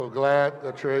So glad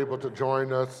that you're able to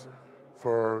join us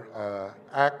for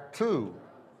Act 2.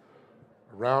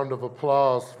 A round of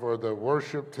applause for the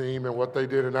worship team and what they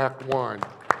did in Act 1.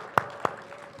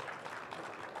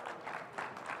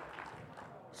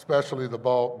 Especially the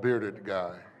bald bearded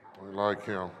guy. We like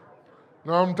him.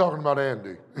 No, I'm talking about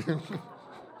Andy.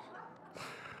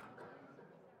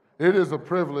 It is a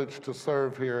privilege to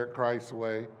serve here at Christ's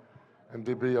Way and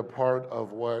to be a part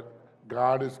of what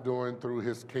God is doing through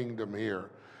his kingdom here.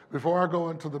 Before I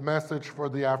go into the message for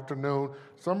the afternoon,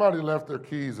 somebody left their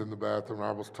keys in the bathroom.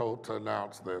 I was told to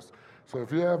announce this. So if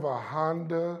you have a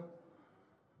Honda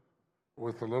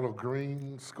with a little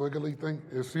green squiggly thing,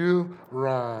 it's you,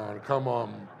 Ron. Come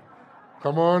on.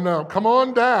 Come on up. Come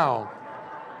on down.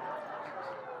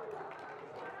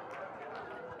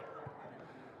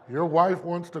 Your wife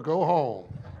wants to go home.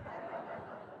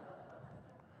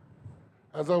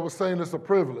 As I was saying, it's a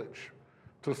privilege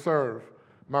to serve.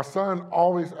 My son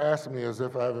always asks me, as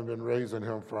if I haven't been raising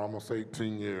him for almost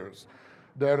 18 years,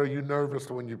 Dad, are you nervous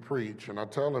when you preach? And I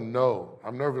tell him, no,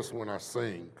 I'm nervous when I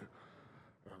sing.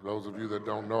 Those of you that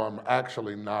don't know, I'm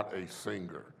actually not a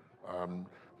singer. I'm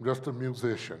just a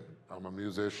musician. I'm a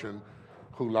musician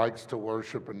who likes to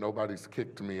worship, and nobody's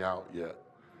kicked me out yet.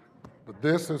 But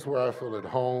this is where I feel at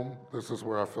home. This is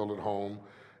where I feel at home.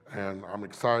 And I'm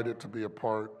excited to be a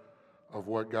part of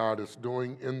what God is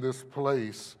doing in this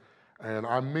place. And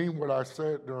I mean what I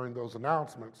said during those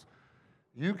announcements.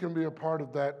 You can be a part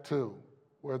of that too,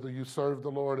 whether you serve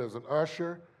the Lord as an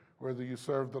usher, whether you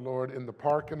serve the Lord in the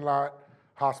parking lot,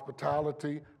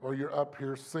 hospitality, or you're up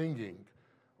here singing.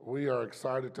 We are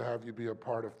excited to have you be a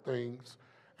part of things.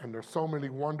 And there's so many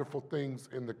wonderful things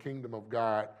in the kingdom of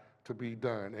God to be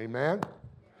done. Amen?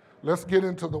 Let's get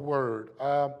into the word.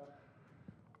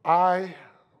 I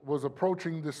was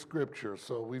approaching this scripture,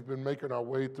 so we've been making our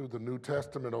way through the New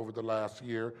Testament over the last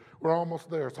year. We're almost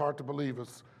there. It's hard to believe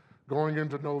it's going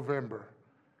into November.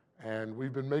 And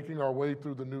we've been making our way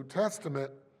through the New Testament,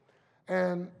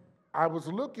 and I was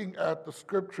looking at the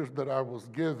scriptures that I was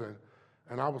given,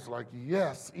 and I was like,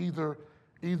 yes, either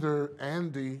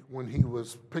Andy, when he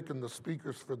was picking the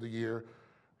speakers for the year,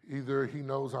 either he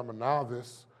knows I'm a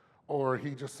novice, or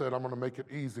he just said, I'm going to make it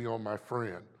easy on my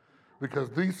friend.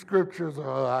 Because these scriptures,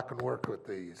 I can work with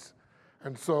these.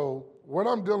 And so what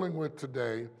I'm dealing with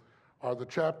today are the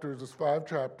chapters, there's 5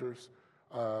 chapters,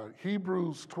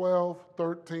 Hebrews 12,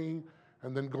 13,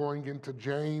 and then going into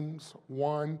James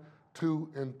 1, 2,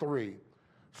 and 3.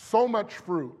 So much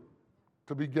fruit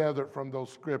to be gathered from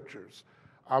those scriptures.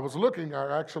 I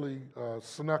actually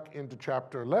snuck into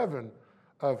chapter 11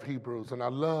 of Hebrews, and I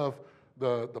love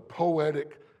the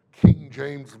poetic King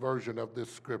James version of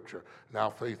this scripture. Now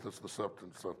faith is the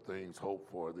substance of things hoped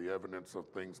for, the evidence of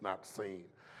things not seen.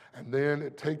 And then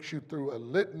it takes you through a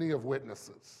litany of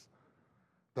witnesses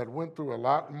that went through a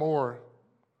lot more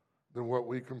than what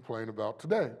we complain about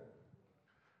today.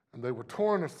 And they were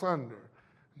torn asunder.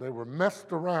 They were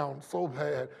messed around so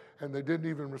bad, and they didn't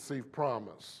even receive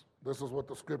promise. This is what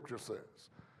the scripture says.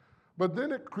 But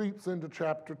then it creeps into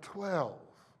chapter 12.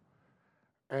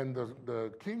 And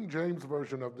the King James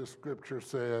version of this scripture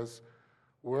says,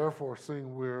 wherefore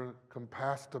seeing we're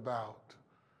compassed about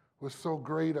with so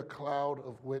great a cloud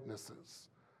of witnesses,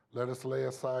 let us lay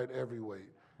aside every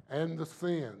weight and the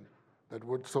sin that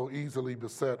would so easily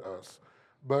beset us.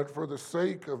 But for the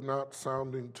sake of not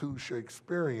sounding too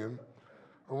Shakespearean,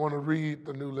 I want to read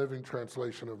the New Living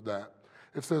Translation of that.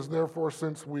 It says, therefore,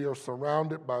 since we are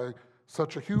surrounded by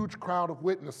such a huge crowd of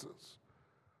witnesses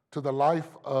to the life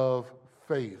of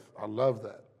faith, I love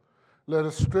that. Let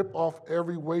us strip off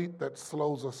every weight that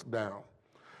slows us down,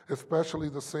 especially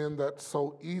the sin that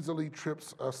so easily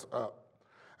trips us up,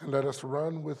 and let us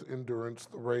run with endurance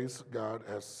the race God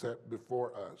has set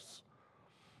before us.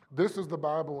 This is the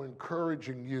Bible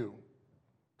encouraging you.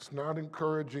 It's not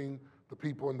encouraging the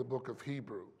people in the book of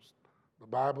Hebrews. The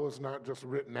Bible is not just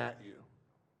written at you.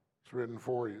 It's written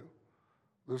for you.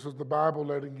 This is the Bible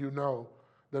letting you know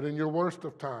that in your worst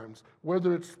of times,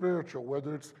 whether it's spiritual,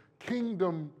 whether it's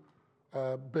kingdom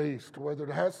based, whether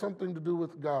it has something to do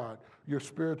with God, your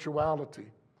spirituality,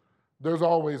 there's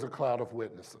always a cloud of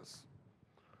witnesses.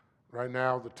 Right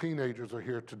now, the teenagers are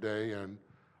here today, and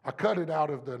I cut it out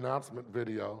of the announcement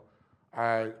video.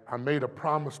 I made a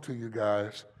promise to you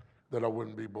guys that I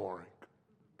wouldn't be boring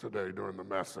today during the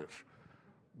message.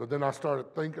 But then I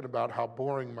started thinking about how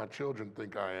boring my children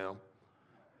think I am,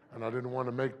 and I didn't want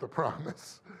to make the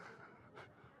promise.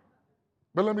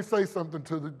 But let me say something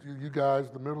to you guys,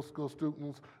 the middle school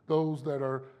students, those that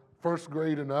are first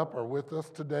grade and up are with us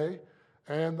today,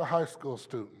 and the high school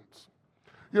students.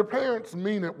 Your parents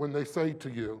mean it when they say to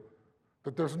you,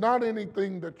 that there's not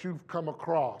anything that you've come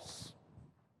across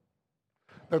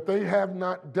that they have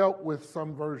not dealt with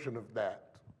some version of that.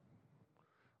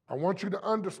 I want you to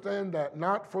understand that,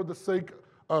 not for the sake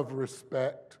of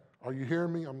respect. Are you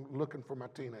hearing me? I'm looking for my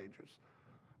teenagers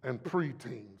and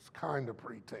preteens, kind of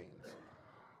preteens.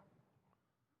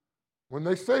 When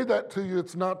they say that to you,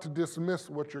 it's not to dismiss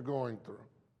what you're going through.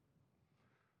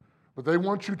 But they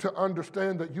want you to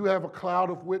understand that you have a cloud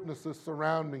of witnesses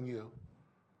surrounding you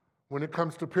when it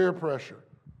comes to peer pressure,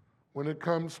 when it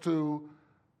comes to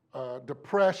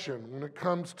depression, when it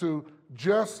comes to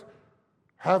just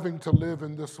having to live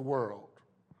in this world.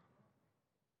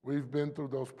 We've been through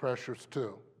those pressures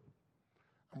too.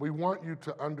 And we want you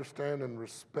to understand and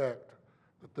respect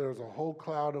that there's a whole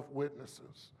cloud of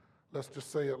witnesses. Let's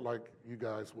just say it like you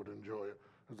guys would enjoy it.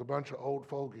 There's a bunch of old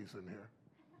fogies in here.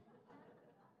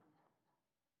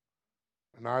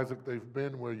 And Isaac, they've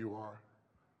been where you are.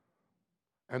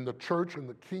 And the church and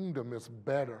the kingdom is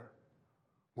better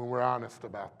when we're honest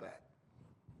about that.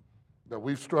 That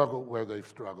we've struggled where they've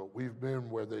struggled. We've been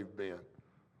where they've been.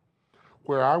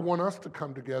 Where I want us to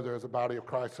come together as a body of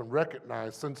Christ and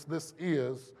recognize, since this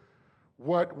is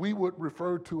what we would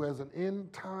refer to as an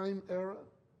end time era,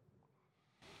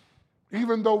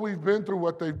 even though we've been through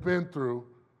what they've been through,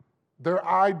 their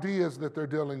ideas that they're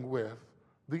dealing with,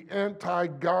 the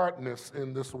anti-godness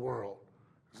in this world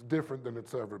is different than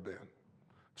it's ever been,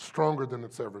 stronger than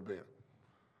it's ever been.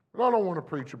 But I don't want to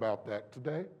preach about that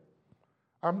today.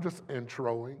 I'm just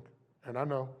introing, and I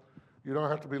know you don't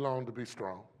have to be long to be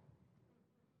strong.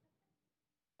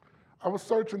 I was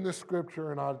searching this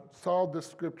scripture, and I saw this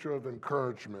scripture of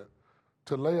encouragement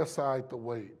to lay aside the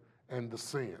weight and the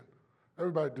sin.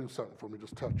 Everybody do something for me.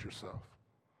 Just touch yourself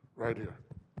right here.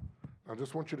 I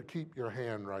just want you to keep your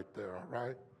hand right there, all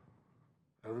right?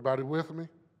 Everybody with me?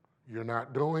 You're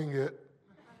not doing it.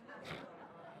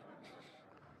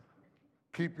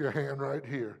 Keep your hand right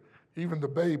here. Even the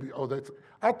baby,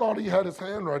 I thought he had his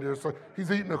hand right here, so he's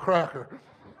eating a cracker.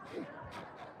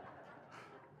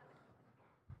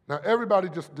 Now, everybody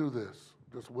just do this.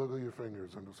 Just wiggle your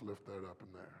fingers and just lift that up in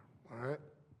there, all right?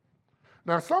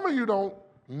 Now, some of you don't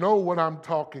know what I'm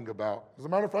talking about. As a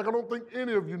matter of fact, I don't think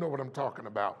any of you know what I'm talking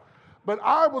about. But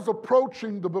I was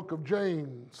approaching the book of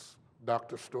James,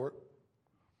 Dr. Stewart.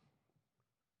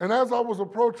 And as I was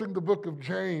approaching the book of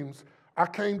James, I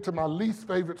came to my least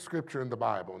favorite scripture in the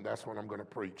Bible, and that's what I'm going to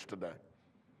preach today.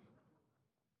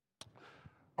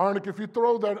 Arnick, if you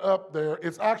throw that up there,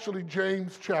 it's actually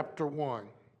James chapter 1.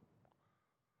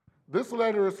 This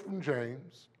letter is from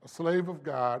James, a slave of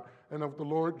God and of the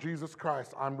Lord Jesus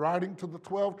Christ. I'm writing to the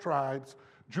 12 tribes,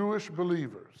 Jewish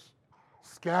believers,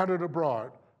 scattered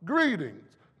abroad.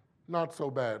 Greetings. Not so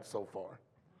bad so far.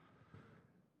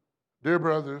 Dear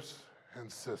brothers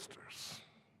and sisters,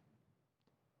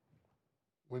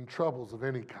 when troubles of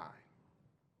any kind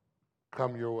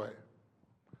come your way,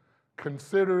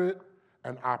 consider it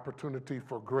an opportunity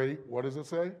for great, what does it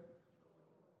say?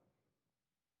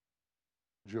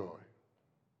 Joy.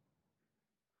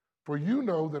 For you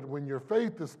know that when your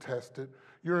faith is tested,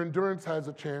 your endurance has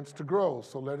a chance to grow,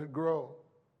 so let it grow.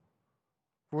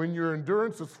 When your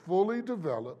endurance is fully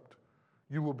developed,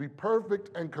 you will be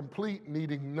perfect and complete,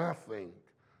 needing nothing.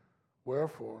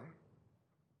 Wherefore,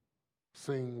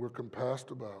 seeing we're compassed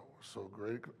about with so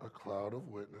great a cloud of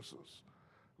witnesses,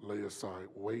 lay aside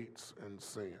weights and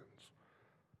sins.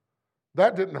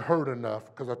 That didn't hurt enough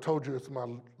because I told you it's my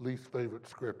least favorite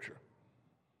scripture.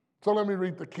 So let me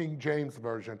read the King James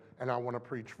Version, and I want to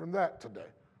preach from that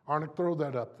today. Arnick, throw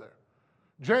that up there.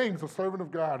 James, a servant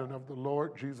of God and of the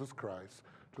Lord Jesus Christ,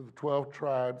 to the 12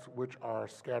 tribes which are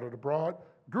scattered abroad,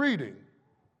 greeting.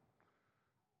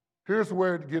 Here's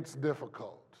where it gets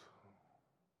difficult.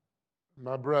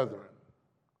 My brethren,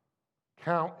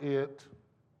 count it.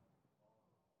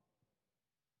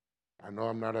 I know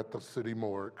I'm not at the city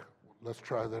morgue. Let's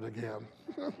try that again.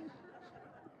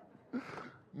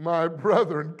 My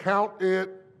brethren, count it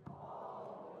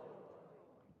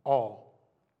all.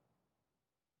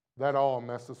 That all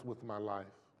messes with my life.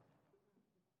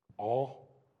 All?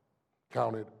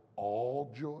 Count it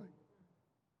all joy.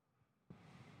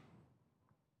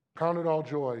 Count it all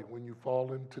joy when you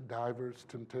fall into diverse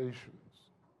temptations,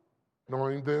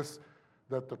 knowing this,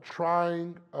 that the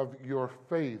trying of your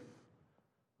faith,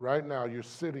 right now you're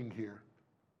sitting here,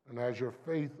 and as your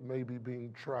faith may be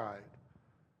being tried,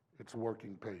 it's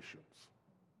working patience.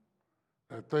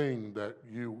 That thing that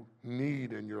you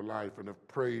need in your life and have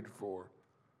prayed for,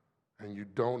 and you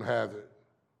don't have it,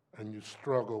 and you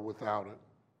struggle without it.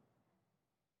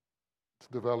 It's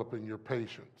developing your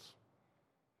patience.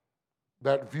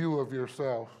 That view of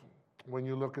yourself when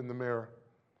you look in the mirror,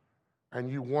 and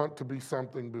you want to be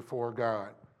something before God.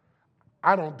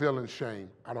 I don't deal in shame.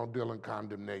 I don't deal in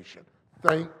condemnation.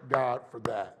 Thank God for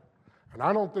that. And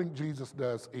I don't think Jesus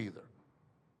does either.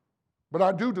 But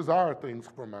I do desire things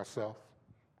for myself.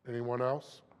 Anyone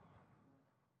else?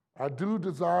 I do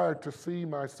desire to see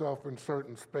myself in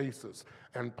certain spaces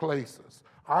and places.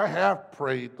 I have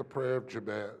prayed the prayer of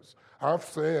Jabez. I've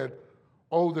said,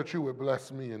 oh, that you would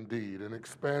bless me indeed and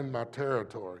expand my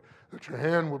territory, that your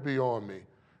hand would be on me,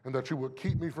 and that you would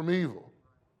keep me from evil,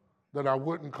 that I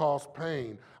wouldn't cause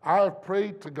pain. I have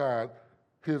prayed to God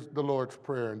the Lord's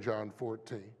Prayer in John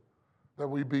 14, that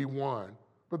we be one.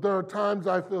 But there are times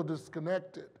I feel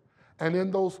disconnected. And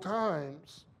in those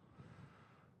times,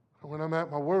 when I'm at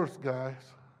my worst, guys,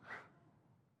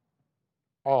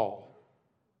 all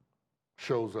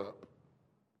shows up.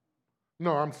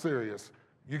 No, I'm serious.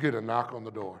 You get a knock on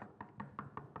the door.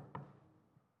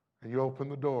 And you open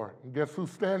the door. And guess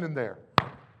who's standing there?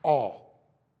 All.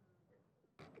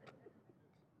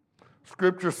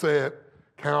 Scripture said,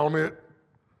 count it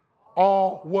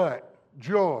all what?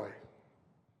 Joy.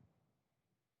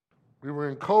 We were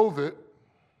in COVID,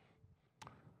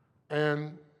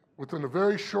 and within a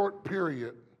very short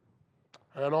period,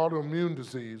 I had autoimmune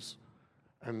disease,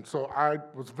 and so I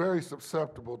was very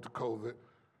susceptible to COVID.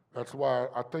 That's why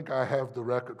I think I have the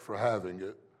record for having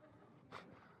it.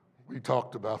 We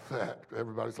talked about that.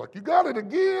 Everybody's like, you got it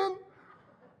again?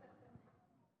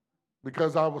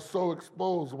 Because I was so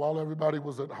exposed while everybody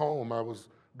was at home. I was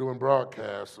doing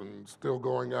broadcasts and still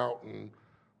going out and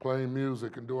playing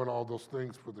music and doing all those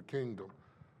things for the kingdom.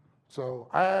 So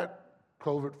I had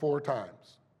COVID 4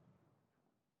 times.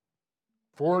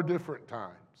 4 different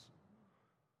times.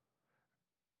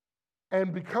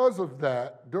 And because of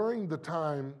that, during the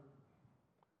time,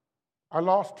 I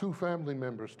lost 2 family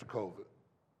members to COVID.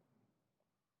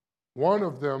 One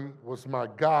of them was my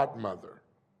godmother,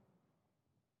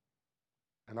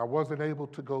 and I wasn't able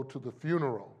to go to the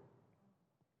funeral.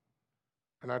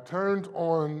 And I turned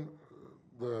on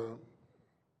the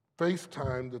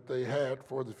FaceTime that they had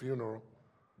for the funeral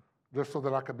just so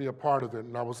that I could be a part of it.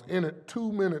 And I was in it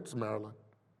 2 minutes, Marilyn.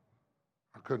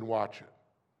 I couldn't watch it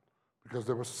because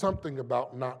there was something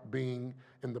about not being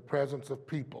in the presence of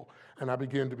people, and I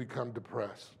began to become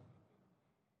depressed.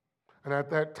 And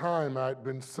at that time, I had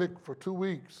been sick for 2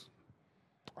 weeks.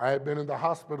 I had been in the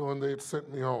hospital, and they had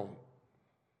sent me home.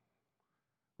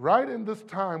 Right in this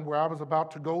time where I was about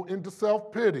to go into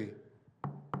self-pity,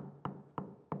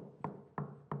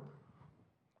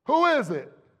 who is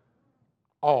it?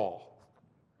 All.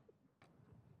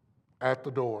 At the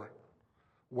door,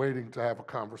 waiting to have a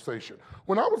conversation.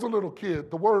 When I was a little kid,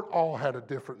 the word all had a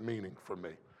different meaning for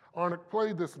me. Arnick,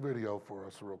 play this video for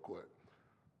us real quick.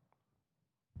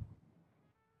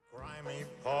 Grimy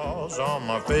paws on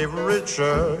my favorite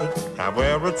shirt. I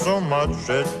wear it so much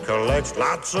it collects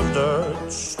lots of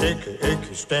dirt. Sticky,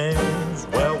 icky stains.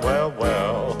 Well, well,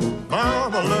 well.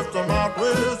 Mama left them out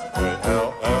with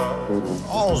A-L-L.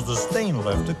 All's the stain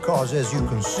lifter, cause as you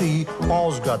can see,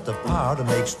 all's got the power to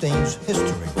make stains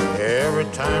history. Every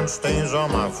time stains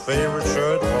on my favorite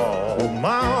shirt fall.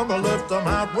 Mama left them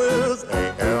out with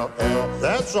A-L-L.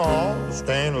 That's all.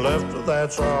 Stain lifter,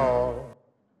 that's all.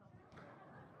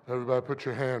 Everybody put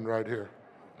your hand right here.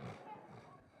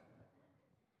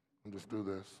 And just do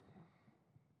this.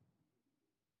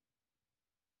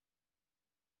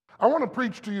 I want to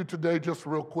preach to you today just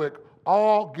real quick.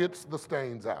 All gets the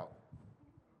stains out.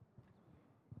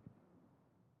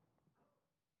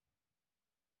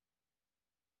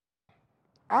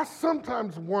 I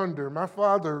sometimes wonder, my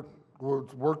father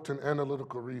worked in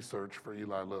analytical research for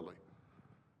Eli Lilly.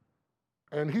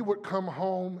 And he would come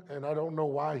home, and I don't know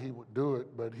why he would do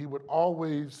it, but he would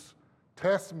always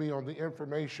test me on the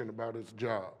information about his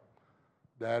job.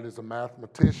 Dad is a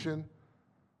mathematician,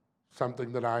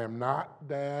 something that I am not,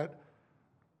 Dad.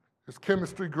 His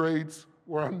chemistry grades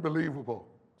were unbelievable,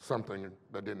 something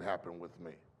that didn't happen with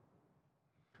me.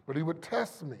 But he would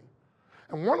test me.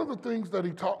 And one of the things that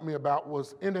he taught me about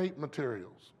was innate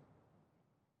materials.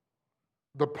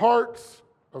 The parts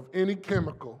of any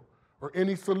chemical or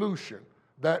any solution,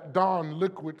 that Dawn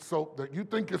liquid soap that you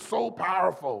think is so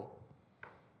powerful.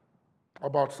 I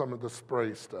bought some of the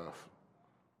spray stuff.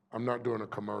 I'm not doing a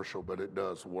commercial, but it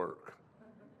does work.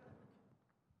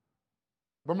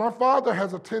 But my father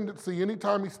has a tendency,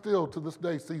 anytime he still to this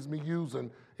day sees me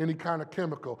using any kind of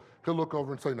chemical, he'll look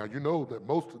over and say, now you know that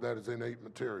most of that is innate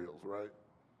materials, right?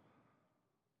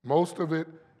 Most of it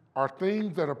are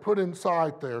things that are put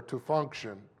inside there to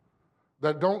function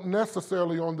that don't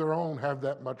necessarily on their own have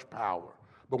that much power.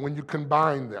 But when you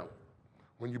combine them,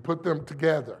 when you put them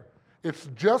together, it's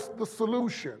just the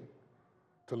solution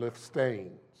to lift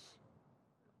stains.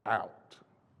 out.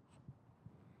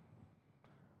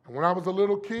 And when I was a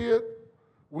little kid,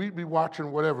 we'd be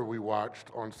watching whatever we watched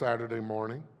on Saturday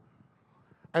morning.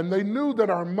 And they knew that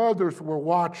our mothers were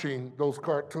watching those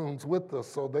cartoons with us,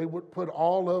 so they would put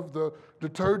all of the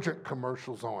detergent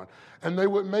commercials on. And they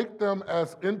would make them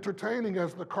as entertaining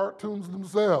as the cartoons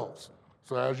themselves.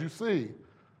 So as you see,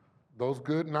 those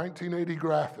good 1980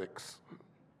 graphics.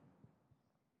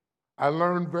 I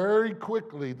learned very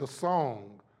quickly the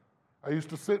song. I used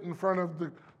to sit in front of the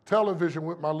television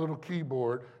with my little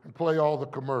keyboard and play all the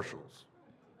commercials.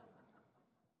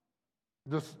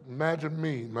 Just imagine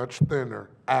me, much thinner,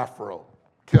 afro,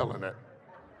 killing it.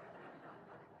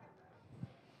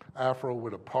 Afro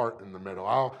with a part in the middle.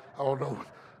 I don't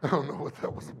know what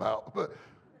that was about, but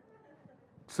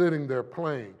sitting there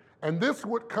playing. And this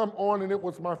would come on, and it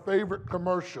was my favorite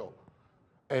commercial.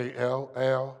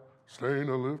 A-L-L, staying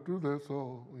to live through this,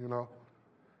 oh, you know.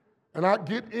 And I'd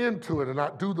get into it, and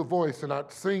I'd do the voice, and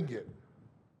I'd sing it.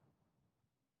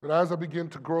 But as I began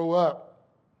to grow up,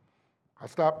 I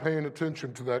stopped paying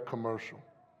attention to that commercial.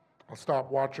 I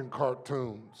stopped watching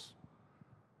cartoons.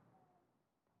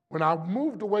 When I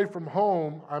moved away from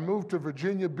home, I moved to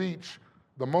Virginia Beach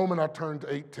the moment I turned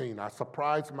 18. I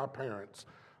surprised my parents.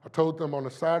 I told them on a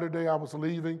Saturday I was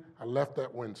leaving. I left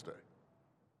that Wednesday.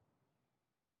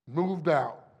 Moved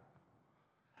out.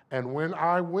 And when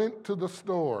I went to the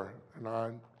store and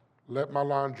I let my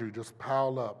laundry just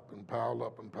pile up and pile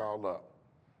up and pile up,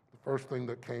 the first thing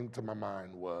that came to my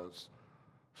mind was,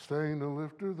 staying to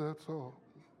live through, that's all.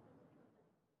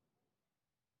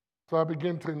 So I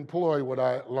began to employ what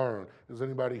I had learned. Is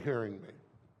anybody hearing me?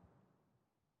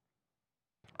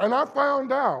 And I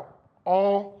found out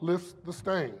all list the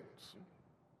stains.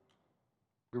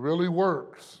 It really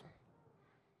works.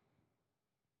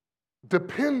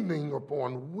 Depending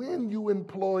upon when you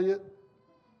employ it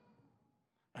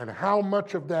and how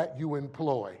much of that you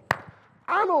employ.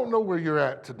 I don't know where you're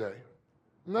at today.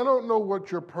 And I don't know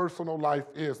what your personal life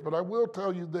is, but I will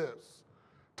tell you this.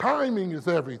 Timing is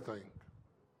everything.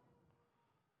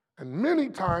 And many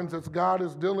times as God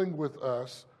is dealing with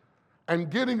us and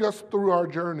getting us through our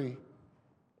journey,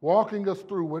 walking us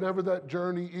through whatever that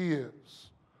journey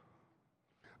is,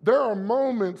 there are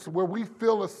moments where we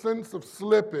feel a sense of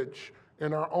slippage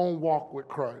in our own walk with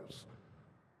Christ.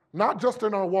 Not just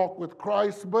in our walk with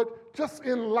Christ, but just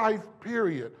in life,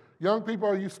 period. Young people,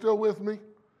 are you still with me?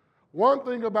 One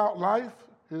thing about life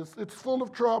is it's full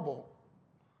of trouble.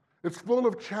 It's full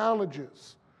of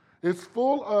challenges. It's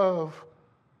full of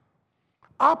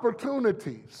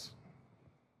opportunities,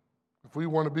 if we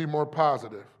want to be more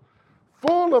positive.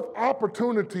 Full of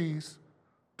opportunities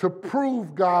to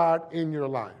prove God in your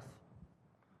life.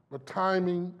 But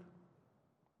timing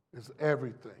is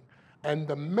everything. And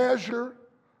the measure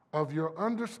of your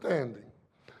understanding,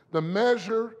 the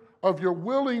measure of your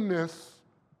willingness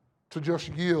to just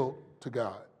yield to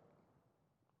God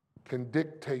can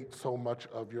dictate so much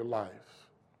of your life.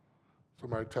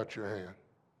 Somebody touch your hand.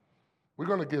 We're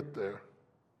going to get there.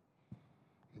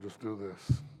 Just do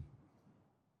this.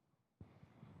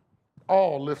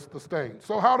 All list the stains.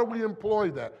 So how do we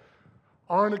employ that?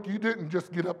 Arnick, you didn't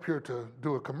just get up here to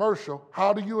do a commercial.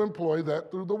 How do you employ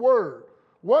that through the Word?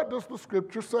 What does the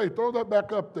Scripture say? Throw that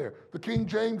back up there, the King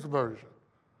James Version.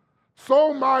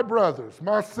 So my brothers,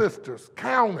 my sisters,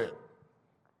 count it.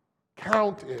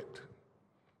 Count it.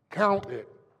 Count it.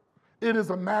 It is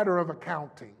a matter of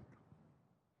accounting.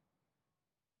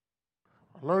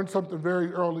 I learned something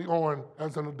very early on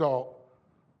as an adult.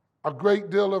 A great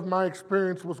deal of my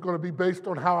experience was going to be based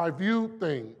on how I viewed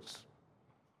things.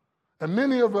 And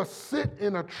many of us sit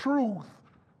in a truth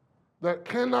that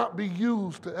cannot be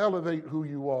used to elevate who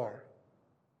you are.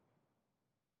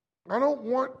 I don't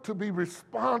want to be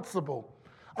responsible.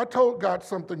 I told God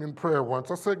something in prayer once.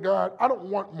 I said, God, I don't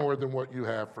want more than what you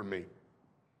have for me.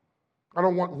 I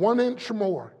don't want 1 inch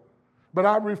more, but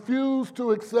I refuse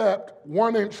to accept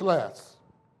 1 inch less.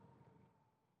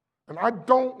 And I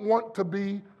don't want to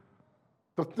be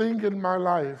the thing in my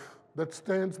life that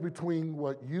stands between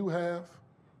what you have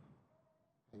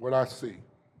and what I see.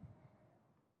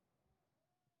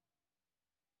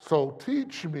 So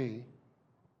teach me,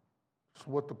 that's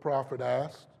what the prophet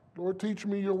asked. Lord, teach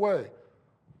me your way.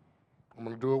 I'm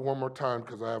going to do it one more time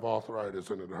because I have arthritis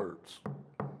and it hurts.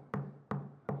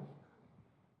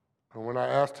 And when I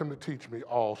asked him to teach me,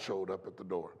 all showed up at the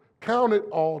door. Count it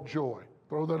all joy.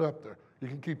 Throw that up there. You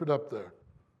can keep it up there.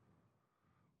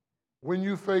 When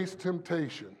you face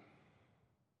temptation,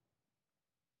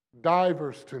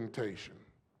 diverse temptation,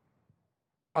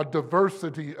 a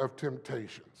diversity of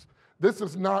temptations. This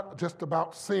is not just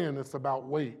about sin, it's about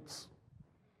weights.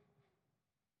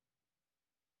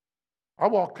 I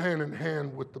walked hand in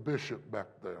hand with the bishop back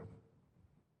there.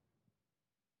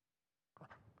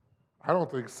 I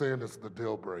don't think sin is the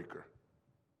deal breaker.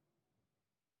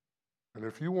 And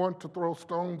if you want to throw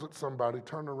stones at somebody,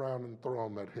 turn around and throw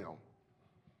them at him.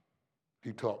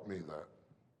 He taught me that.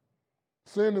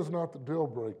 Sin is not the deal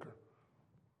breaker.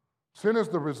 Sin is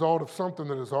the result of something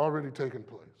that has already taken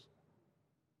place.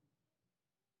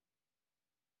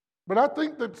 But I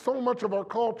think that so much of our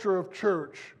culture of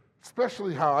church,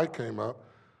 especially how I came up,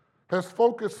 has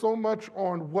focused so much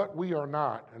on what we are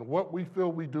not and what we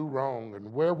feel we do wrong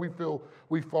and where we feel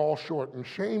we fall short and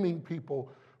shaming people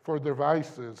for their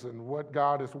vices and what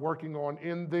God is working on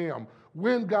in them,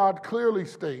 when God clearly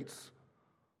states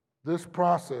this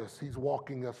process, he's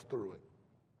walking us through it.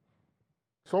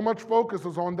 So much focus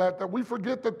is on that we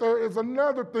forget that there is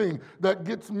another thing that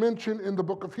gets mentioned in the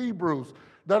book of Hebrews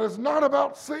that is not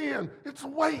about sin, it's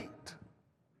weight.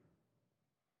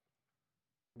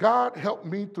 God helped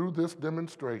me through this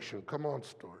demonstration. Come on,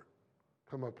 Stuart.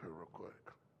 Come up here real quick.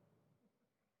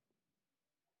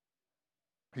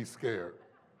 He's scared.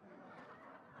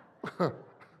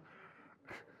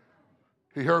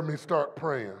 He heard me start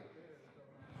praying.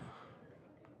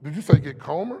 Did you say get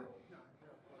calmer?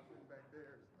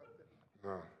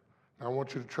 No. I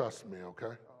want you to trust me,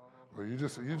 okay? Well, you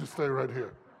just stay right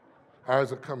here.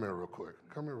 Isaac, come here real quick.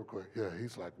 Come here real quick. Yeah,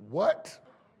 he's like, what?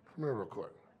 Come here real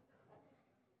quick.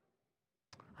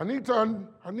 I need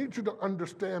you to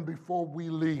understand before we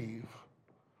leave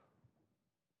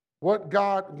what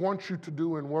God wants you to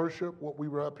do in worship, what we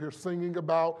were up here singing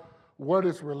about, what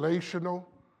is relational,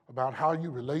 about how you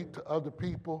relate to other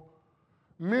people.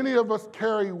 Many of us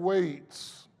carry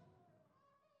weights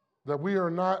that we are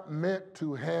not meant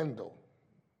to handle.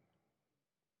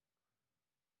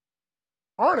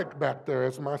 Arnick back there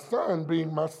is my son,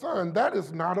 being my son. That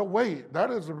is not a weight.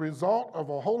 That is a result of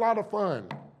a whole lot of fun.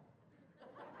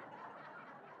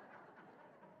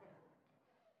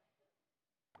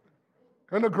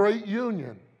 And a great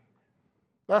union.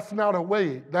 That's not a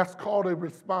weight. That's called a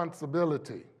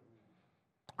responsibility.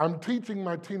 I'm teaching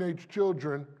my teenage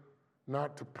children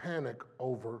not to panic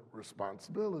over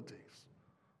responsibilities.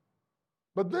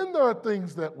 But then there are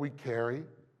things that we carry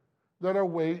that are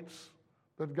weights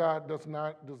that God does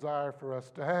not desire for us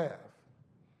to have.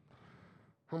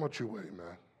 How much you weigh,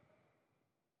 man?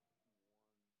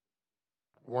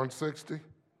 160?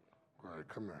 All right,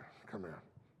 come here. Come here.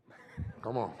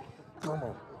 Come on. Come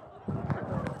on.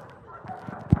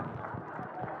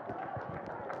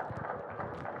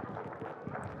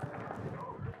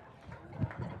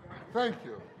 Thank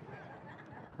you.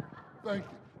 Thank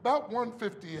you. About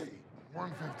 158.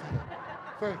 158.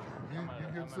 Thank you. You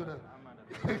can sit down.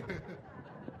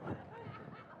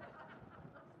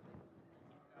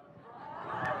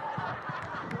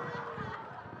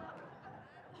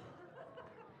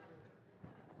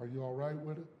 Are you all right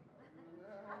with it?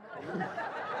 Come on,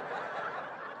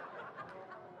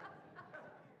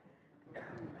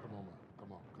 man.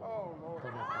 Come on. Oh, Lord.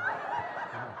 Come on.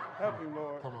 Help me,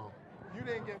 Lord. Come on. You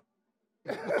didn't get.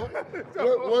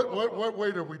 What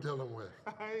weight are we dealing with?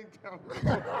 I ain't telling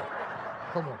you.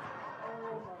 Come on.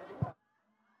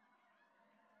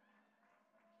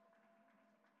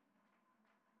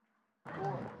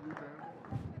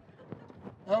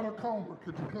 Elder Comer,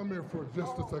 could you come here for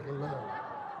just a second, Larry?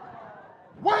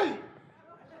 Wait!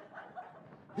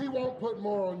 He won't put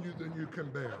more on you than you can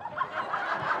bear.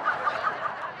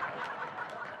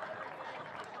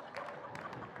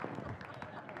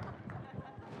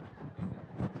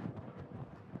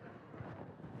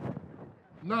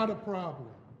 Not a problem.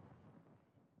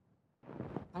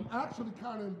 I'm actually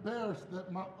kind of embarrassed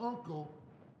that my uncle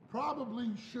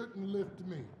probably shouldn't lift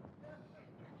me,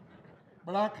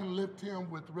 but I can lift him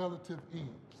with relative ease.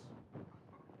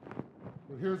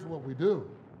 But here's what we do.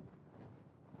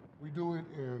 We do it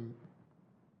in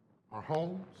our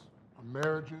homes, our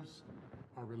marriages,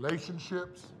 our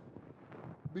relationships.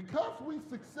 Because we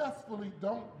successfully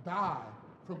don't die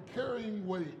from carrying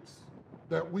weights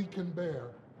that we can bear,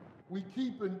 we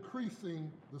keep increasing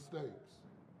the stakes.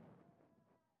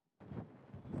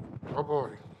 Oh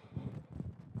boy.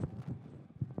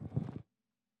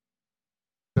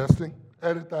 Testing,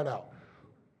 edit that out.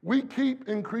 We keep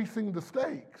increasing the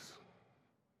stakes.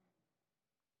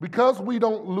 Because we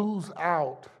don't lose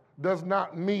out does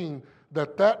not mean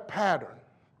that that pattern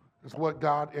is what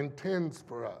God intends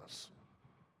for us.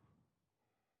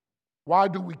 Why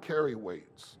do we carry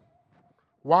weights?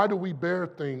 Why do we bear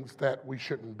things that we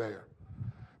shouldn't bear?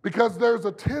 Because there's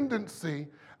a tendency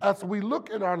as we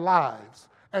look at our lives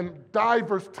and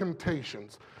diverse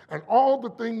temptations and all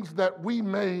the things that we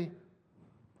may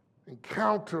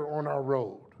encounter on our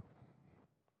road,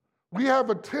 We have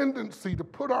a tendency to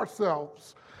put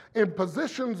ourselves in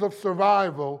positions of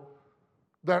survival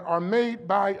that are made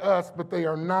by us, but they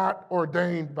are not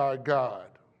ordained by God.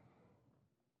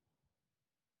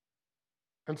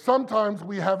 And sometimes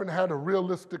we haven't had a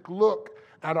realistic look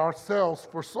at ourselves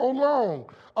for so long,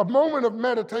 a moment of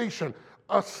meditation,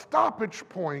 a stoppage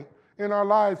point in our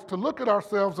lives to look at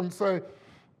ourselves and say,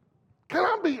 can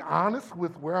I be honest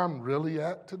with where I'm really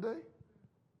at today?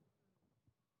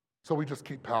 So we just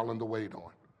keep piling the weight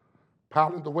on,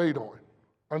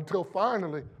 until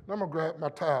finally, I'm gonna grab my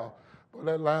towel, but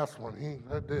that last one,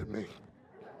 that did me.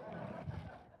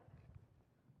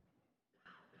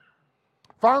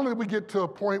 Finally, we get to a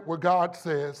point where God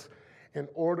says, in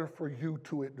order for you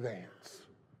to advance,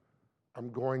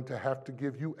 I'm going to have to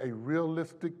give you a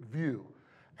realistic view,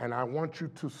 and I want you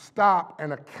to stop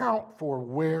and account for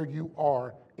where you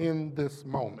are in this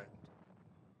moment.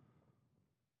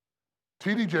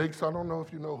 T.D. Jakes, I don't know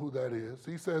if you know who that is,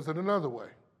 he says it another way.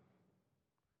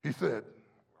 He said,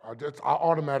 I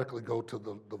automatically go to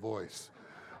the voice.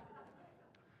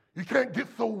 You can't get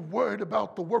so worried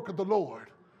about the work of the Lord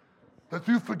that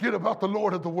you forget about the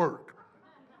Lord of the work.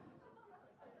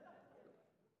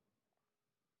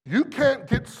 You can't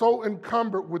get so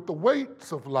encumbered with the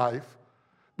weights of life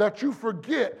that you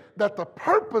forget that the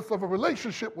purpose of a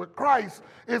relationship with Christ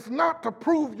is not to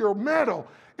prove your mettle,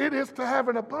 it is to have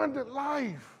an abundant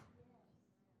life.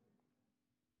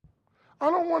 I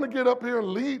don't want to get up here and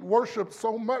lead worship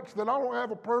so much that I don't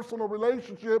have a personal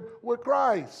relationship with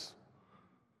Christ.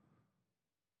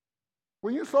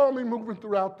 When you saw me moving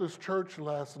throughout this church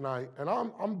last night, and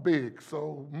I'm big,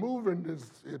 so moving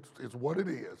is what it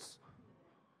is.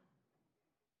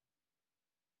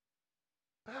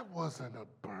 That wasn't a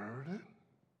burden.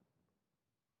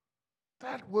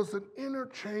 That was an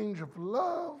interchange of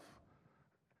love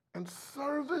and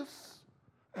service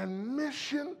and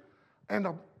mission and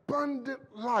abundant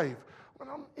life. When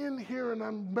I'm in here and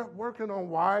I'm working on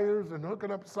wires and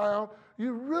hooking up sound,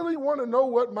 you really want to know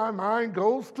what my mind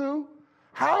goes to?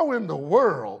 How in the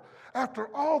world,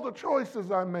 after all the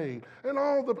choices I made and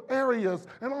all the areas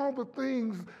and all the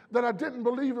things that I didn't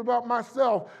believe about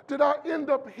myself, did I end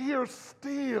up here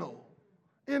still?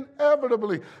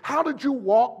 Inevitably. How did you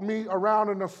walk me around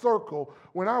in a circle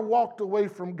when I walked away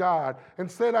from God and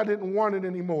said I didn't want it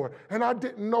anymore? And I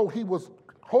didn't know He was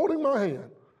holding my hand,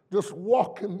 just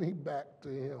walking me back to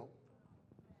Him.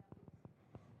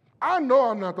 I know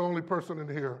I'm not the only person in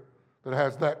here that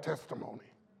has that testimony.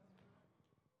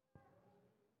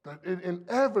 That it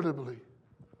inevitably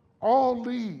all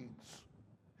leads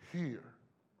here.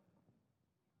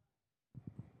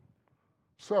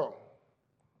 So,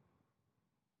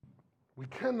 we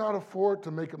cannot afford to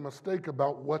make a mistake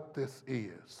about what this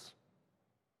is.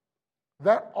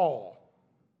 That all,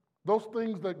 those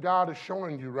things that God is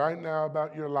showing you right now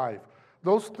about your life,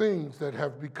 those things that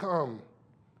have become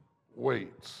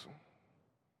weights,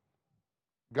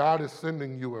 God is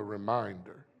sending you a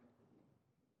reminder.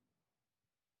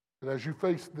 And as you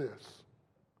face this,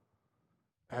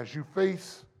 as you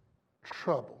face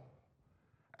trouble,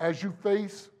 as you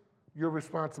face your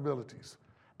responsibilities,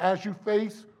 as you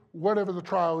face whatever the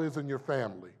trial is in your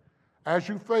family, as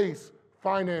you face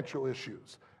financial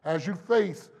issues, as you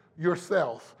face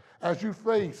yourself, as you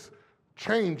face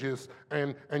changes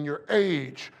and your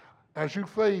age, as you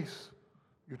face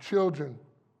your children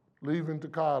leaving to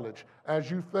college,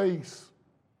 as you face,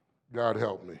 God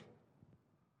help me,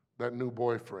 that new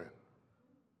boyfriend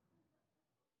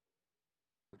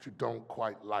that you don't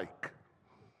quite like.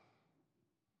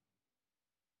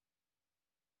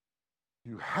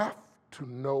 You have to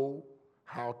know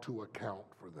how to account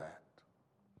for that.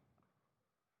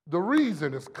 The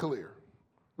reason is clear.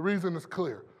 The reason is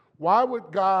clear. Why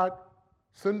would God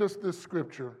send us this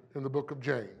scripture in the book of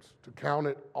James? To count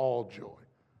it all joy.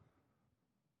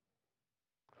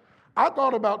 I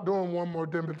thought about doing one more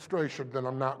demonstration that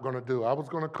I'm not going to do. I was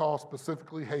going to call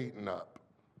specifically Hayden up.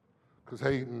 Because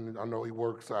Hayden, I know he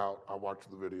works out. I watch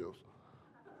the videos.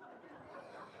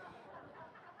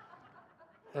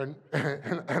 And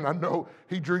I know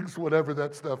he drinks whatever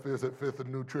that stuff is at Fifth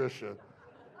and Nutrition.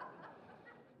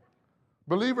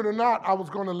 Believe it or not, I was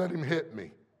going to let him hit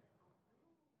me.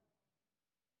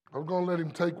 I was going to let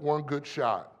him take one good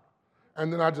shot.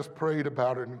 And then I just prayed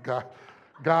about it, and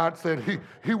God said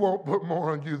he won't put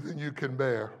more on you than you can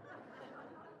bear.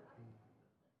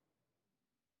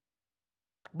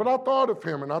 But I thought of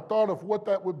him, and I thought of what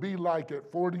that would be like at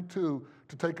 42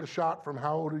 to take a shot from,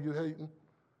 how old are you, Hayden?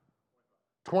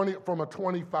 From a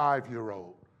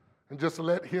 25-year-old. And just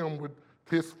let him, with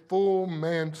his full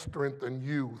man strength and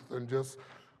youth and just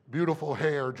beautiful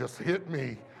hair, just hit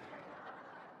me.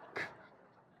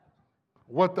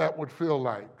 what that would feel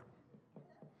like,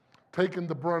 taking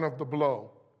the brunt of the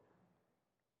blow.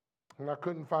 And I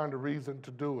couldn't find a reason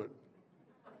to do it.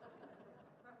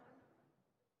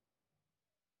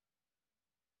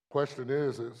 Question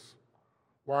is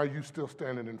why are you still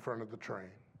standing in front of the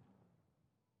train?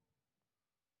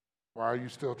 Why are you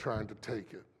still trying to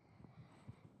take it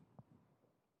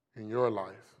in your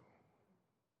life?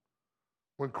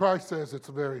 When Christ says it's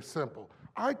very simple,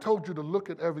 I told you to look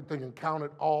at everything and count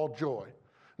it all joy.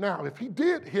 Now, if he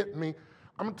did hit me,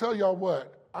 I'm going to tell y'all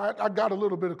what, I got a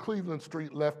little bit of Cleveland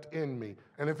Street left in me.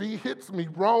 And if he hits me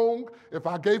wrong, if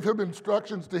I gave him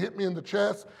instructions to hit me in the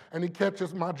chest and he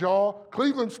catches my jaw,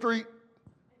 Cleveland Street.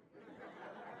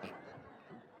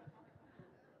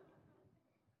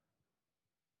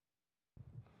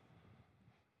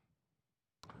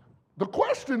 The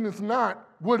question is not,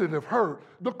 would it have hurt?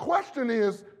 The question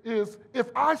is if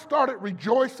I started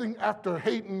rejoicing after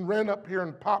Hayden ran up here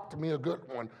and popped me a good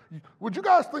one, would you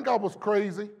guys think I was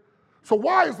crazy? So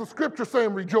why is the scripture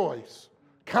saying rejoice?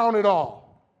 Count it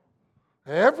all.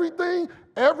 Everything,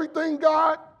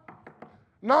 God,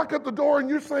 knock at the door and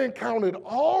you're saying count it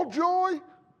all joy?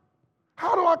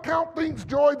 How do I count things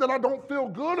joy that I don't feel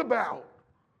good about?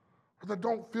 Or that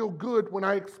don't feel good when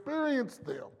I experience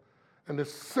them? And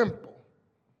it's simple.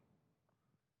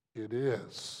 It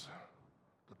is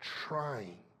the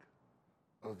trying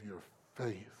of your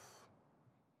faith.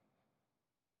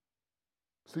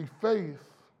 See, faith,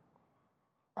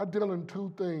 I deal in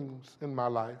two things in my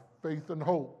life, faith and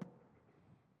hope.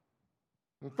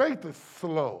 And faith is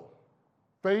slow.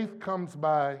 Faith comes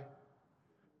by,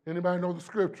 anybody know the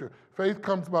scripture? Faith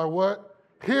comes by what?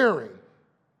 Hearing.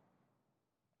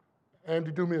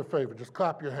 Andy, do me a favor, just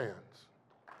clap your hands.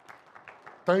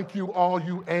 Thank you, all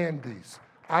you Andys.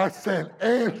 I said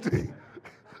Andy.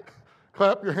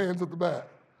 Clap your hands at the back.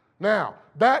 Now,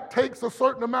 that takes a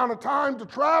certain amount of time to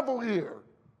travel here.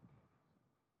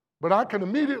 But I can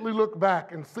immediately look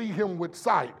back and see him with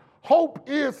sight. Hope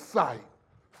is sight.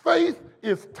 Faith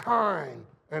is time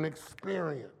and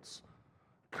experience.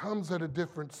 Comes at a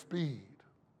different speed.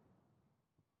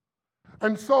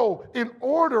 And so, in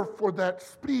order for that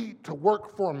speed to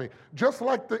work for me, just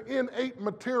like the N8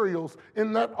 materials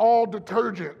in that all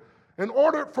detergent, in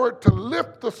order for it to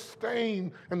lift the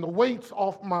stain and the weights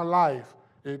off my life,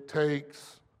 it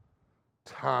takes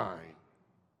time.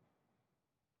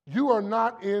 You are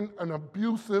not in an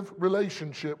abusive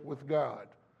relationship with God,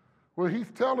 where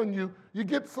he's telling you, you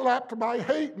get slapped by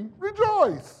hating,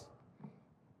 rejoice.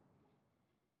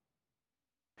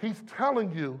 He's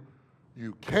telling you,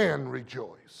 you can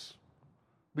rejoice.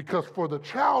 Because for the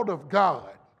child of God,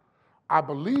 I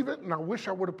believe it, and I wish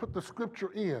I would have put the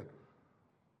scripture in.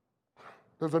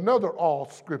 There's another all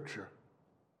scripture.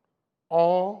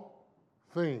 All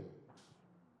things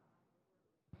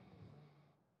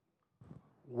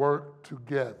work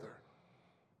together.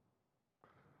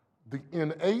 The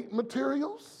innate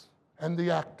materials and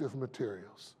the active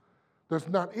materials. There's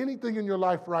not anything in your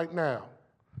life right now,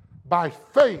 by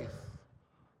faith,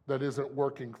 that isn't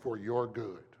working for your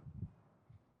good.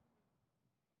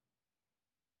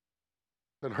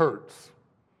 It hurts.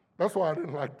 That's why I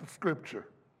didn't like the scripture.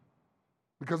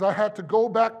 Because I had to go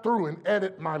back through and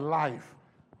edit my life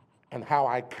and how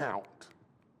I count.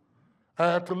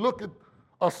 I had to look at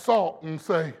assault and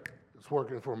say, it's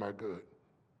working for my good.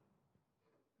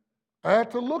 I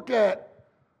had to look at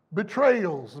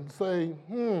betrayals and say,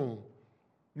 you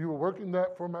were working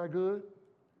that for my good?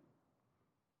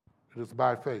 It is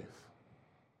by faith.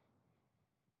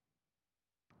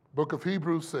 Book of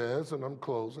Hebrews says, and I'm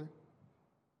closing,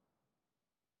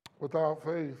 without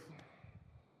faith,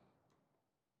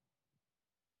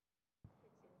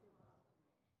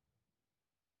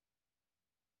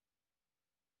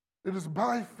 it is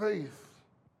by faith.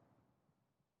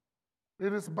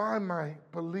 It is by my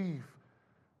belief.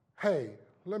 Hey,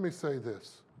 let me say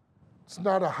this. It's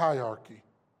not a hierarchy.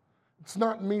 It's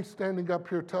not me standing up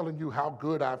here telling you how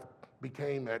good I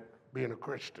became at being a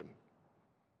Christian.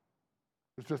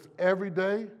 It's just every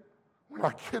day when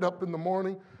I get up in the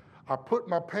morning, I put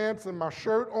my pants and my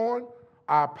shirt on.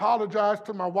 I apologize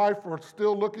to my wife for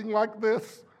still looking like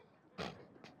this.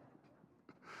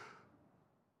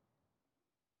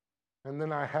 And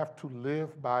then I have to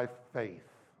live by faith.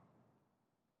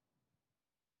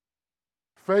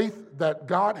 Faith that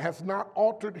God has not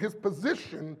altered his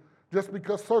position just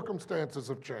because circumstances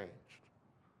have changed.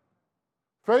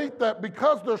 Faith that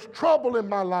because there's trouble in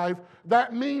my life,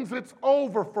 that means it's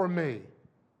over for me.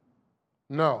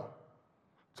 No.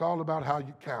 It's all about how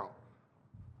you count.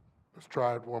 Let's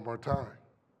try it one more time.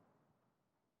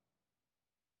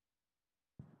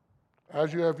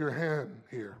 As you have your hand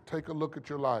here, take a look at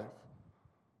your life.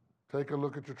 Take a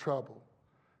look at your trouble.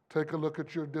 Take a look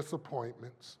at your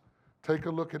disappointments. Take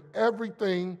a look at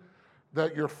everything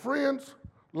that your friends,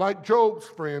 like Job's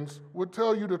friends, would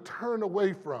tell you to turn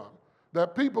away from.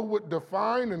 That people would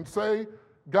define and say,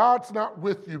 God's not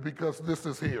with you because this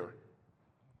is here.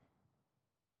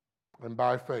 And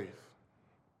by faith,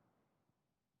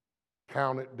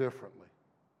 count it differently.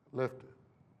 Lift it.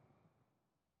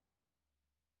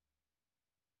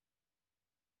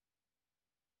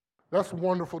 That's a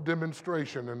wonderful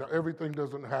demonstration, and everything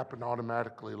doesn't happen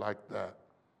automatically like that.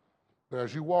 But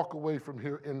as you walk away from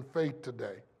here in faith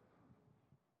today,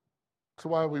 that's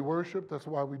why we worship, that's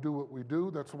why we do what we do,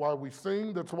 that's why we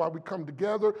sing, that's why we come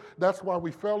together, that's why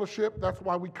we fellowship, that's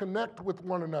why we connect with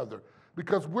one another.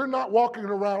 Because we're not walking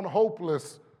around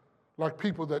hopeless like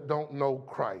people that don't know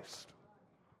Christ.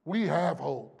 We have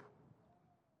hope.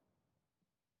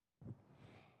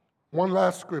 One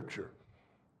last scripture.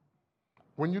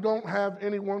 When you don't have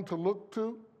anyone to look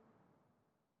to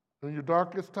in your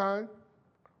darkest time,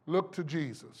 look to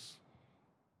Jesus,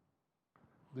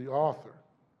 the author,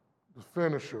 the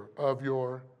finisher of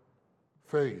your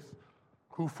faith,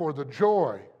 who for the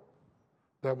joy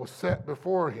that was set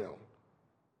before him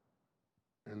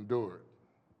endured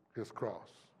his cross.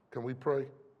 Can we pray?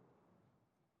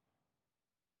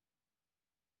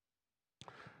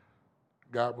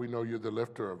 God, we know you're the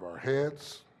lifter of our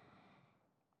heads.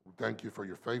 We thank you for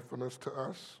your faithfulness to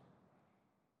us.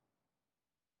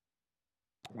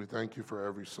 We thank you for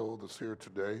every soul that's here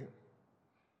today.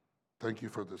 Thank you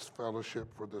for this fellowship,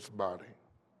 for this body.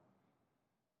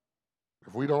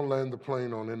 If we don't land the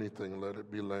plane on anything, let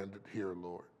it be landed here,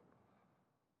 Lord.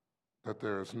 That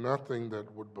there is nothing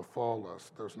that would befall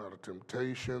us. There's not a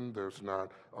temptation, there's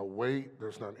not a weight,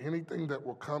 there's not anything that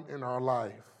will come in our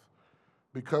life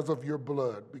because of your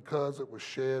blood, because it was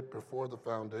shed before the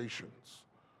foundations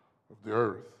of the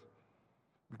earth,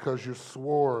 because you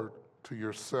swore to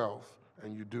yourself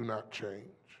and you do not change.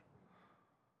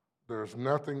 There's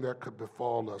nothing that could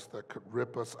befall us that could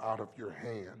rip us out of your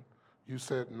hand. You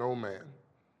said no man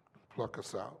can pluck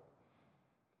us out.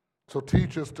 So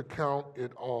teach us to count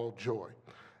it all joy.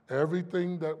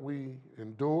 Everything that we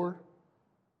endure,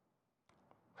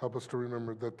 help us to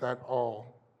remember that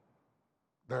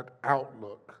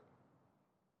outlook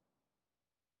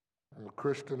on the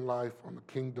Christian life, on the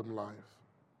kingdom life,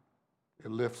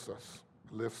 it lifts us,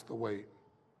 it lifts the weight.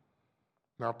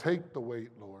 Now take the weight,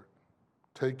 Lord.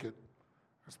 Take it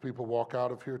as people walk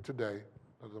out of here today.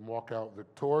 Let them walk out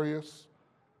victorious.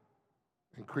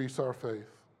 Increase our faith.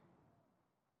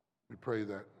 We pray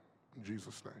that in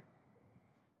Jesus' name.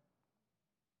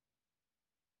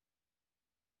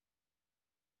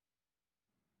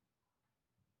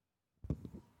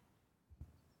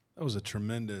 That was a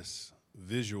tremendous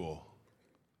visual.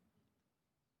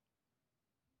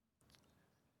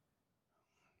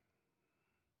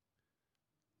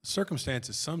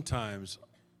 Circumstances sometimes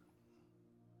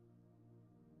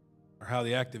are how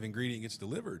the active ingredient gets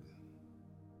delivered.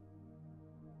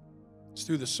 It's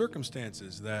through the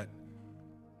circumstances that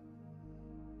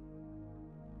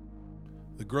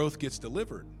the growth gets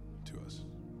delivered to us.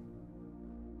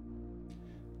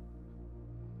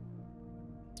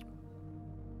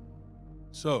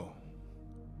 So,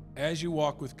 as you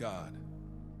walk with God,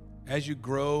 as you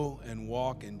grow and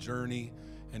walk and journey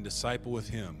and disciple with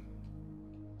Him,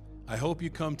 I hope you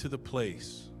come to the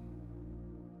place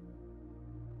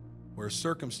where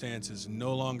circumstances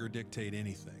no longer dictate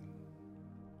anything.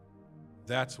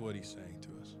 That's what He's saying to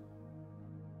us.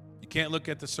 You can't look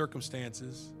at the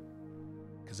circumstances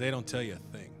because they don't tell you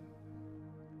a thing.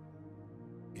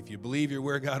 If you believe you're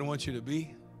where God wants you to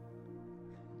be,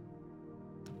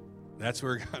 that's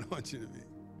where God wants you to be.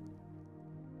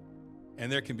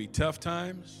 And there can be tough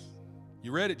times.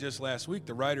 You read it just last week,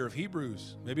 the writer of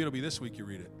Hebrews. Maybe it'll be this week you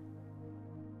read it.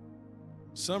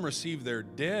 Some received their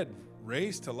dead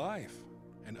raised to life,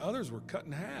 and others were cut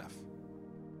in half.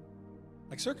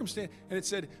 Like circumstance, and it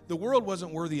said the world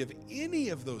wasn't worthy of any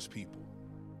of those people.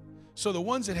 So the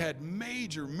ones that had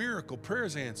major miracle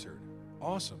prayers answered,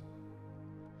 awesome.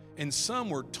 And some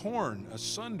were torn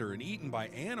asunder and eaten by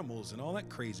animals and all that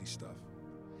crazy stuff.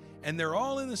 And they're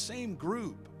all in the same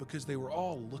group because they were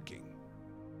all looking.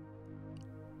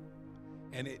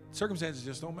 And circumstances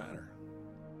just don't matter.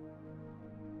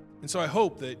 And so I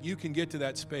hope that you can get to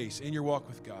that space in your walk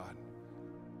with God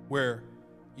where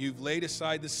you've laid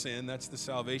aside the sin. That's the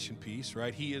salvation piece,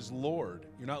 right? He is Lord.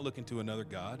 You're not looking to another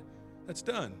God. That's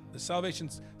done. The salvation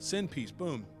sin piece,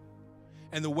 boom.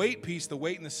 And the weight piece, the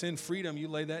weight and the sin freedom, you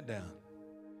lay that down.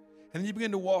 And then you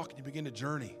begin to walk and you begin to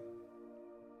journey.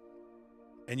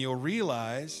 And you'll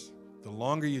realize the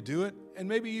longer you do it, and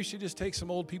maybe you should just take some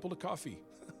old people to coffee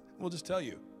We'll just tell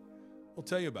you. We'll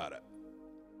tell you about it.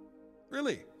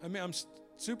 Really. I mean, I'm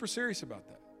super serious about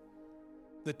that.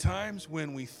 The times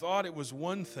when we thought it was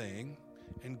one thing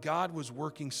and God was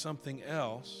working something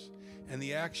else, and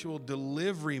the actual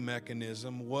delivery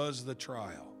mechanism was the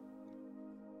trial.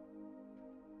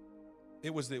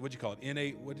 It was the, what'd you call it?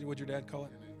 Innate, what'd your dad call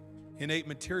it? Innate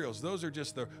materials. Those are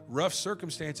just the rough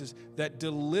circumstances that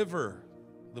deliver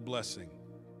the blessing.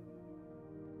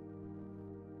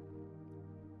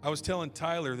 I was telling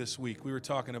Tyler this week, we were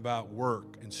talking about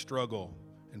work and struggle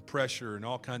and pressure and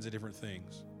all kinds of different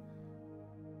things.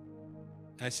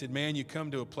 And I said, man, you come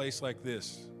to a place like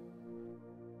this,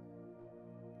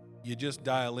 you just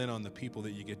dial in on the people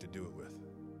that you get to do it with.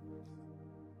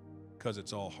 Because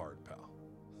it's all hard, pal.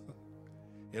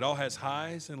 It all has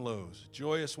highs and lows,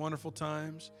 joyous, wonderful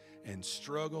times, and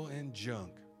struggle and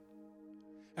junk.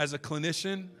 As a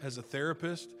clinician, as a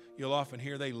therapist, you'll often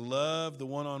hear they love the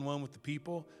one-on-one with the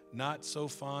people, not so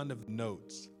fond of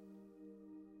notes.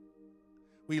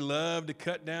 We love to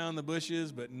cut down the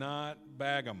bushes, but not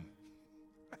bag them.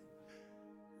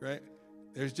 Right?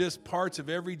 There's just parts of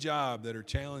every job that are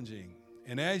challenging.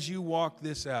 And as you walk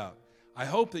this out, I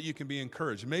hope that you can be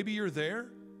encouraged. Maybe you're there.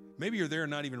 Maybe you're there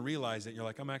and not even realize that. You're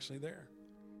like, I'm actually there.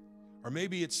 Or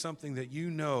maybe it's something that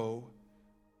you know.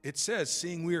 It says,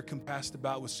 seeing we are compassed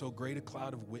about with so great a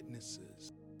cloud of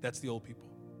witnesses. That's the old people.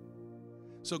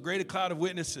 So great a cloud of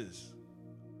witnesses.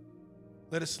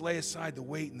 Let us lay aside the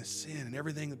weight and the sin and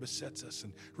everything that besets us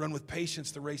and run with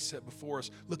patience the race set before us,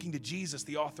 looking to Jesus,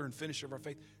 the author and finisher of our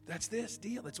faith. That's this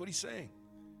deal. That's what he's saying.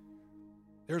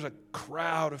 There's a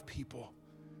crowd of people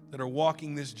that are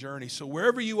walking this journey. So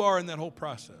wherever you are in that whole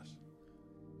process,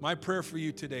 my prayer for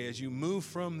you today as you move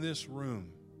from this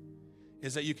room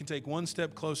is that you can take one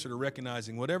step closer to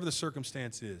recognizing whatever the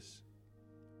circumstance is,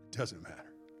 it doesn't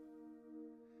matter.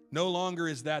 No longer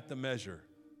is that the measure.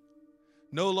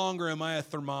 No longer am I a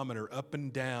thermometer up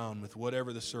and down with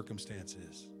whatever the circumstance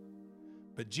is.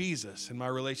 But Jesus and my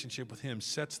relationship with him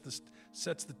sets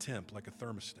the temp like a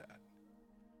thermostat.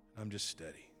 I'm just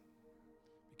steady.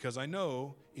 Because I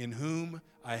know in whom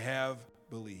I have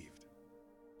believed.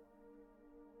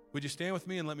 Would you stand with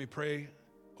me and let me pray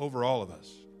over all of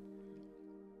us?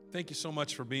 Thank you so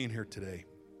much for being here today.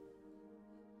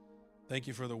 Thank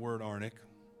you for the word, Arnick.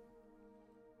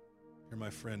 You're my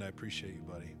friend. I appreciate you,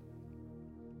 buddy.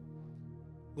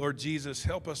 Lord Jesus,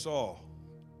 help us all.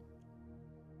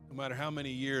 No matter how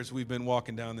many years we've been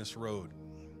walking down this road,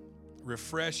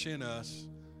 refresh in us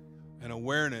an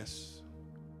awareness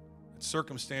that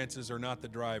circumstances are not the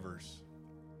drivers.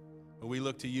 But we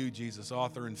look to you, Jesus,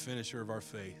 author and finisher of our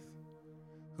faith,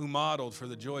 who modeled for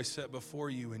the joy set before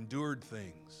you, endured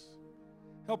things.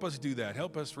 Help us do that.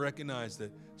 Help us recognize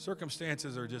that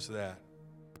circumstances are just that.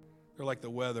 They're like the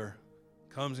weather.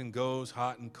 Comes and goes,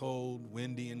 hot and cold,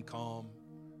 windy and calm.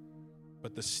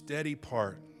 But the steady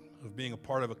part of being a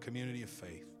part of a community of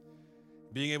faith,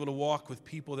 being able to walk with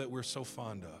people that we're so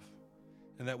fond of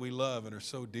and that we love and are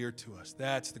so dear to us,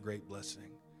 that's the great blessing.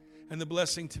 And the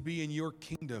blessing to be in your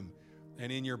kingdom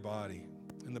and in your body,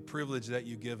 and the privilege that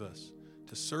you give us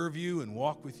to serve you and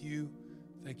walk with you.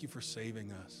 Thank you for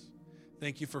saving us.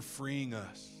 Thank you for freeing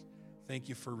us. Thank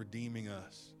you for redeeming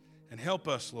us. And help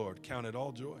us, Lord, count it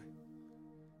all joy.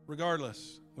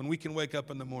 Regardless, when we can wake up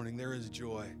in the morning, there is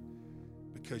joy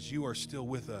because you are still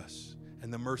with us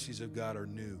and the mercies of God are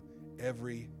new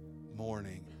every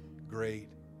morning. Great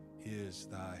is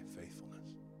thy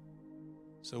faithfulness.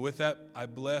 So with that, I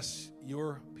bless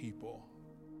your people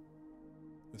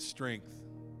with strength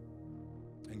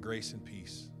and grace and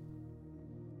peace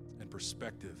and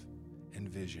perspective and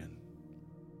vision.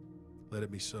 Let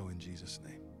it be so in Jesus'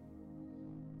 name.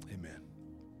 Amen.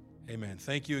 Amen.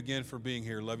 Thank you again for being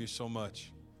here. Love you so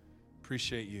much.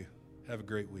 Appreciate you. Have a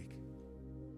great week.